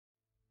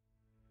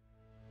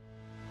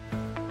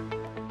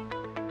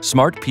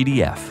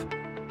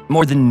SmartPDF.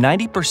 More than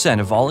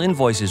 90% of all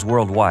invoices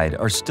worldwide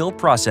are still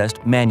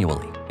processed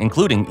manually,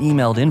 including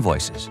emailed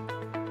invoices.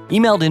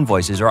 Emailed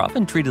invoices are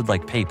often treated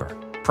like paper,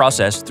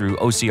 processed through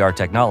OCR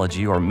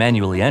technology or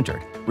manually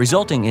entered,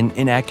 resulting in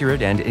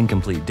inaccurate and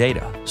incomplete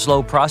data,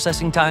 slow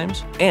processing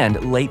times,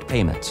 and late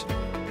payments.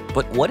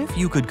 But what if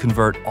you could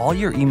convert all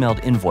your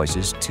emailed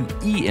invoices to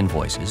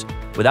e-invoices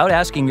without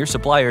asking your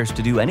suppliers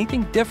to do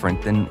anything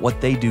different than what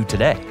they do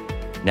today?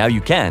 Now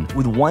you can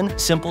with one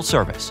simple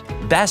service,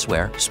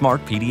 Basware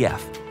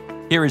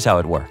SmartPDF. Here is how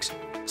it works.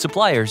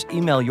 Suppliers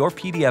email your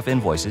PDF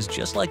invoices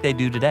just like they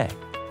do today.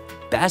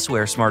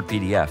 Basware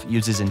SmartPDF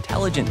uses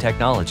intelligent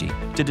technology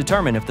to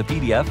determine if the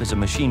PDF is a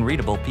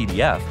machine-readable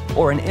PDF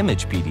or an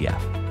image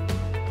PDF.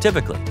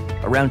 Typically,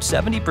 around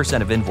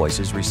 70% of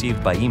invoices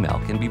received by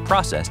email can be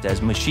processed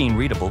as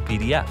machine-readable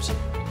PDFs.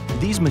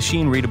 These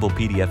machine-readable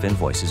PDF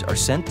invoices are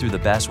sent through the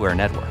Basware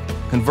network,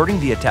 converting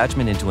the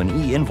attachment into an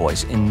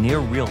e-invoice in near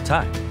real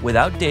time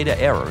without data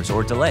errors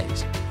or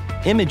delays.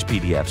 Image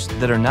PDFs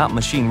that are not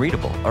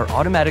machine-readable are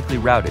automatically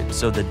routed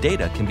so the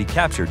data can be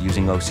captured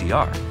using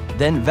OCR,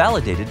 then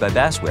validated by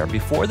Basware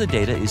before the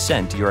data is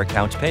sent to your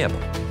accounts payable.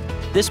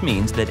 This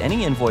means that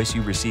any invoice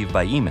you receive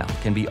by email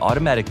can be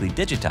automatically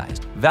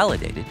digitized,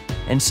 validated,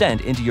 and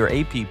sent into your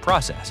AP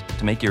process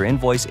to make your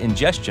invoice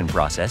ingestion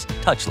process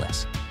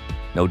touchless.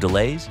 No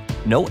delays,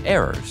 no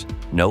errors,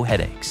 no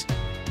headaches.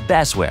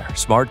 Basware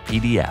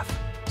SmartPDF.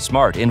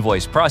 Smart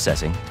invoice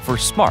processing for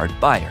smart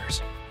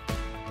buyers.